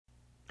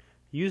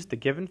Use the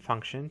given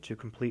function to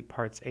complete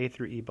parts A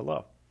through E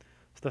below.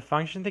 So the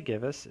function they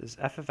give us is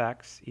f of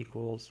x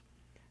equals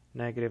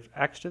negative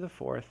x to the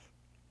fourth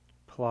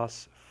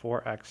plus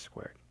 4x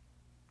squared.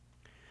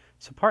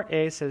 So part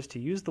A says to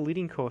use the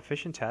leading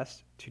coefficient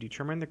test to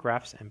determine the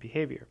graph's end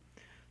behavior.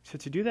 So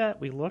to do that,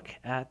 we look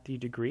at the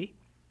degree.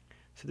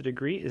 So the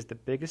degree is the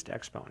biggest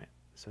exponent.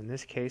 So in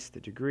this case, the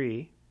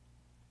degree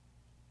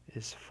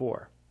is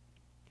 4.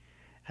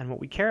 And what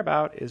we care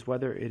about is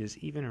whether it is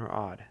even or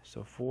odd.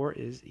 So 4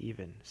 is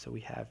even. So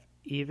we have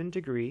even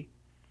degree,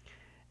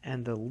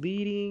 and the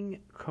leading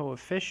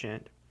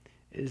coefficient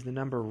is the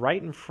number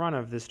right in front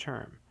of this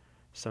term,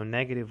 so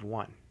negative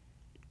 1.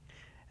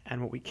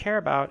 And what we care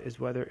about is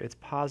whether it's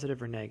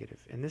positive or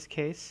negative. In this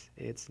case,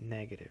 it's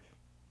negative.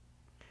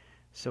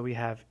 So we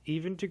have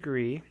even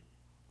degree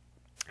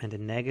and a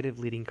negative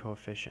leading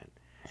coefficient.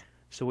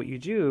 So what you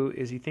do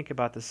is you think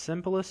about the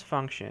simplest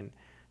function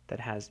that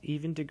has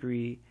even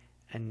degree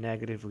and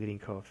negative leading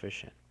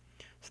coefficient.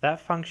 So that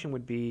function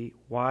would be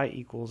y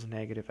equals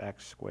negative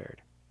x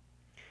squared.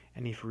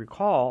 And if you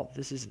recall,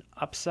 this is an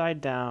upside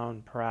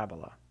down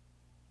parabola.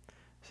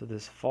 So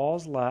this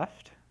falls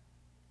left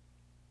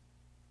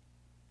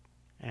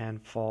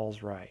and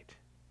falls right.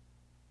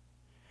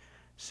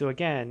 So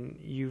again,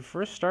 you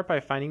first start by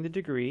finding the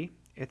degree,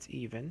 it's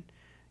even.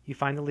 You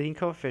find the leading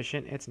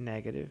coefficient, it's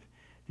negative.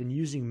 Then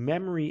using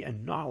memory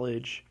and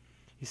knowledge,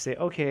 you say,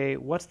 okay,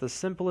 what's the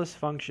simplest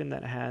function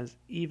that has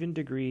even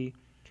degree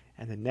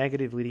and the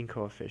negative leading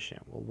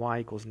coefficient? Well, y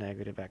equals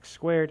negative x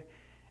squared.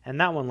 And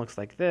that one looks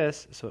like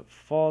this, so it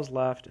falls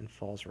left and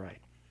falls right.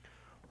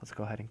 Let's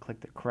go ahead and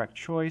click the correct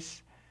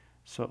choice.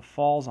 So it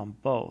falls on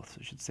both. So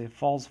it should say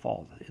falls.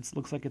 It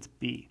looks like it's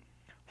B.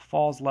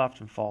 Falls left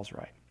and falls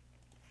right.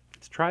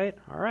 Let's try it.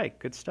 All right,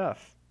 good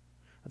stuff.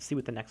 Let's see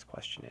what the next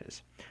question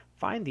is.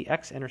 Find the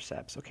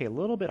x-intercepts. Okay, a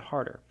little bit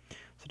harder.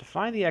 So to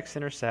find the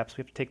x-intercepts,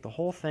 we have to take the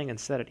whole thing and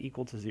set it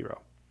equal to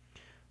 0.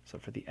 So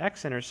for the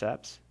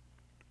x-intercepts,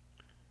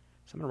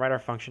 so I'm going to write our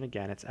function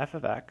again. It's f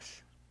of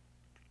x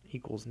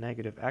equals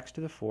negative x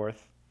to the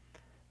fourth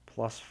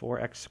plus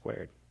 4x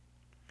squared.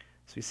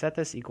 So we set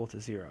this equal to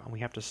 0, and we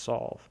have to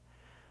solve.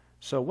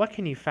 So what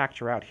can you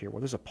factor out here?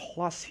 Well, there's a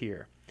plus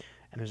here,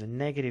 and there's a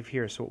negative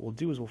here. So what we'll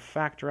do is we'll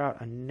factor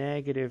out a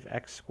negative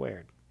x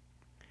squared.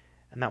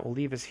 And that will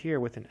leave us here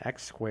with an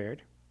x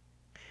squared.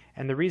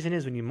 And the reason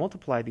is when you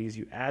multiply these,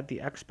 you add the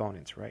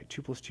exponents, right?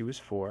 2 plus 2 is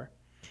 4.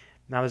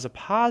 Now there's a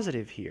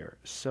positive here,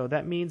 so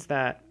that means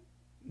that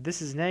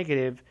this is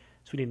negative,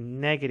 so we need a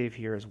negative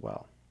here as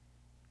well.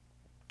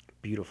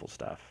 Beautiful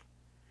stuff.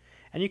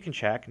 And you can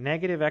check,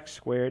 negative x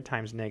squared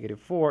times negative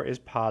 4 is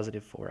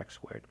positive 4x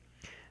squared.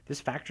 This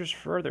factors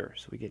further,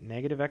 so we get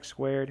negative x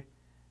squared,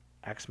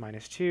 x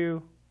minus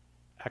 2,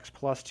 x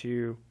plus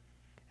 2,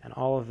 and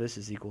all of this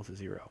is equal to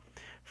 0.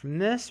 From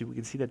this, we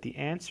can see that the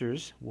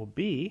answers will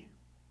be,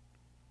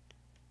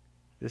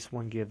 this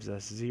one gives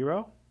us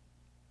 0,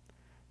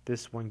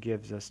 this one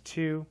gives us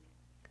 2,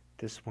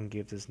 this one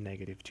gives us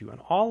negative 2.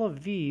 And all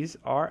of these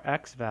are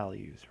x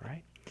values,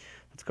 right?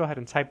 Let's go ahead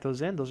and type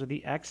those in. Those are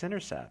the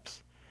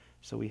x-intercepts.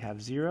 So we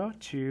have 0,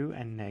 2,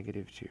 and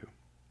negative 2.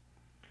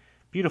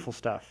 Beautiful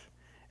stuff.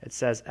 It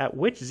says, at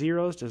which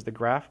zeros does the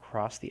graph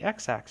cross the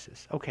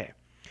x-axis? Okay,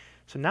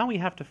 so now we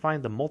have to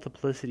find the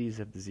multiplicities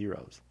of the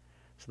zeros.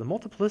 So the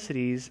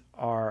multiplicities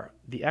are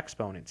the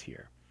exponents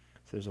here.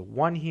 So there's a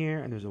 1 here,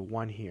 and there's a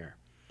 1 here,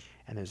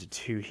 and there's a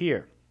 2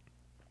 here.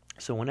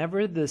 So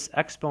whenever this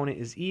exponent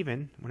is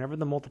even, whenever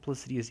the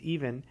multiplicity is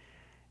even,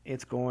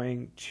 it's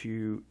going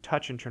to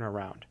touch and turn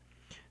around.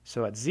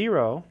 So at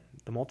 0,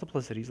 the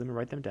multiplicities, let me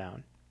write them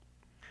down.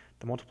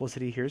 The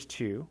multiplicity here is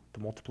 2, the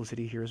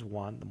multiplicity here is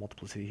 1, the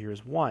multiplicity here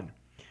is 1.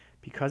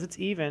 Because it's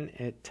even,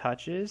 it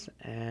touches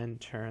and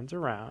turns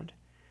around.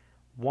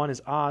 1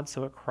 is odd,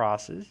 so it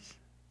crosses.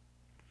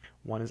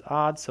 1 is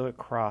odd, so it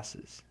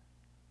crosses.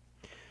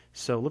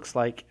 So it looks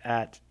like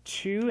at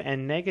 2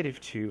 and negative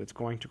 2, it's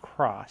going to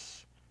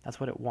cross. That's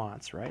what it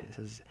wants, right? It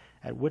says,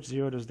 at which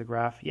 0 does the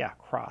graph,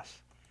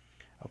 cross.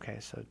 Okay,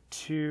 so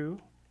 2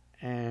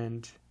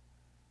 and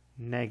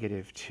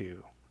negative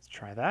 2. Let's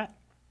try that.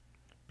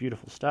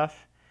 Beautiful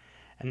stuff.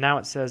 And now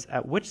it says,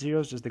 at which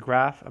zeros does the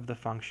graph of the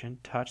function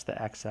touch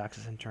the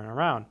x-axis and turn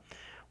around?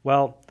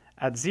 Well,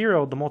 at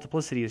 0, the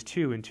multiplicity is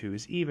 2, and 2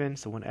 is even,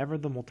 so whenever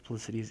the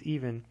multiplicity is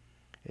even,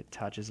 it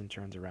touches and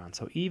turns around.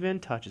 So even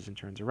touches and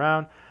turns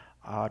around,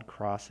 odd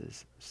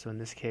crosses. So in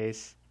this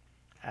case,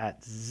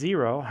 at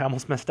 0, I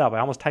almost messed up. I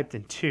almost typed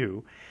in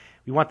 2.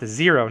 We want the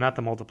 0, not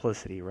the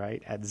multiplicity,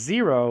 right? At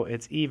 0,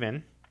 it's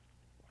even,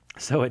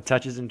 so it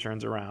touches and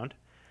turns around.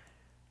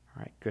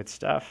 All right, good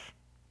stuff.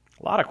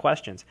 A lot of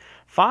questions.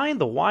 Find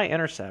the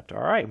y-intercept.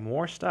 All right,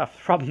 more stuff.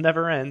 The problem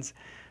never ends.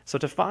 So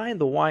to find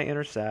the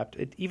y-intercept,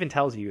 it even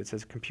tells you, it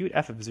says compute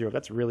f of 0.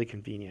 That's really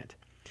convenient.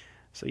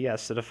 So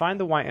yes, so to find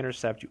the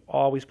y-intercept, you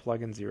always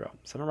plug in 0.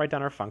 So I'm going to write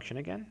down our function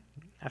again.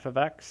 F of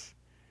x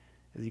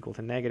is equal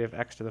to negative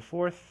x to the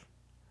fourth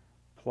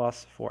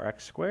plus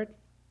 4x squared.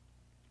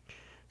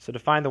 So to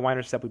find the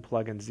y-intercept, we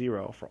plug in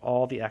 0 for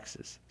all the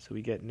x's. So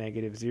we get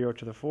negative 0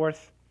 to the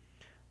fourth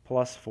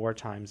plus 4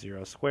 times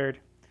 0 squared.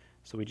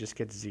 So we just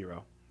get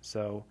 0.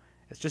 So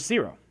it's just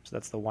 0. So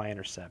that's the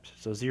y-intercept.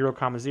 So 0,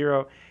 comma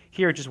 0.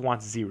 Here it just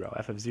wants 0.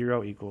 F of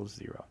 0 equals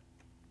 0.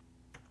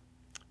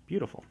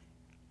 Beautiful.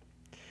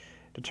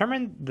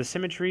 Determine the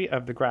symmetry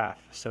of the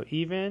graph. So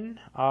even,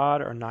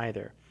 odd, or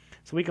neither.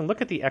 So we can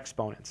look at the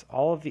exponents.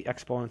 All of the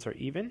exponents are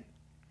even.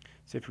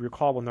 So if you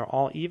recall, when they're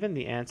all even,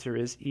 the answer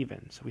is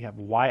even. So we have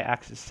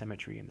y-axis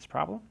symmetry in this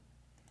problem.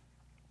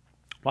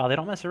 Wow, they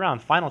don't mess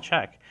around. Final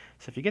check.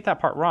 So if you get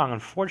that part wrong,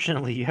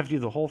 unfortunately, you have to do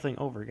the whole thing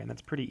over again.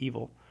 That's pretty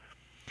evil.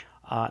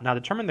 Now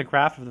determine the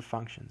graph of the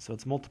function. So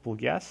it's multiple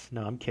guess.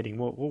 No, I'm kidding.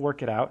 We'll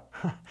work it out.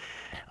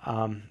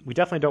 We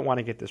definitely don't want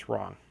to get this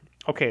wrong.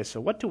 Okay,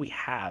 so what do we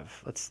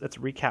have? Let's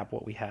recap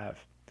what we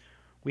have.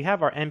 We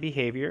have our end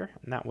behavior,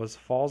 and that was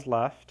falls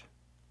left,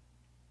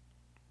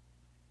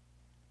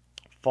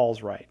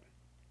 falls right.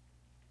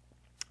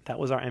 That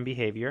was our end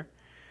behavior.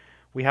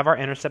 We have our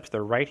intercepts.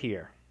 They're right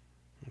here.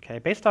 Okay,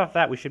 based off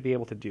that, we should be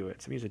able to do it.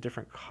 So I'm use a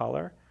different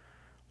color.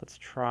 Let's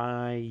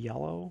try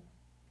yellow.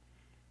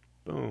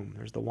 Boom.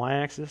 There's the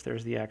y-axis.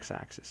 There's the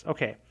x-axis.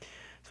 Okay,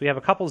 so we have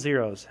a couple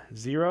zeros.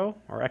 0,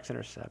 or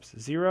x-intercepts.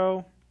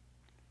 0,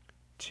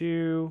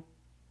 2,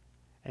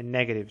 and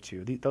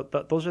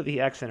 -2. Those are the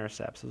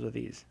x-intercepts. Those are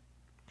these.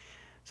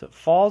 So it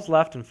falls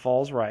left and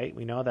falls right.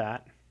 We know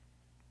that.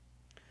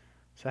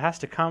 So it has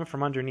to come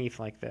from underneath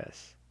like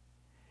this.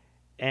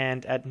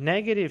 And at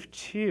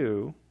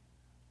 -2,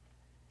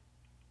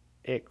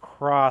 it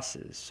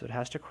crosses. So it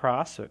has to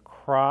cross. So it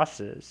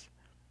crosses.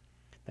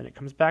 Then it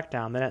comes back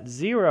down. Then at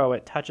 0,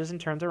 it touches and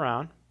turns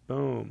around.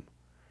 Boom.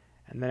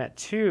 And then at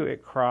 2,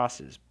 it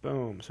crosses.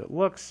 Boom. So it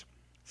looks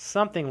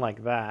something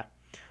like that.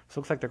 So it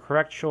looks like the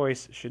correct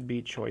choice should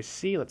be choice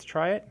C. Let's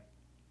try it.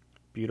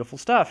 Beautiful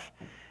stuff.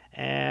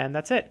 And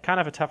that's it. Kind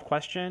of a tough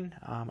question.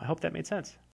 I hope that made sense.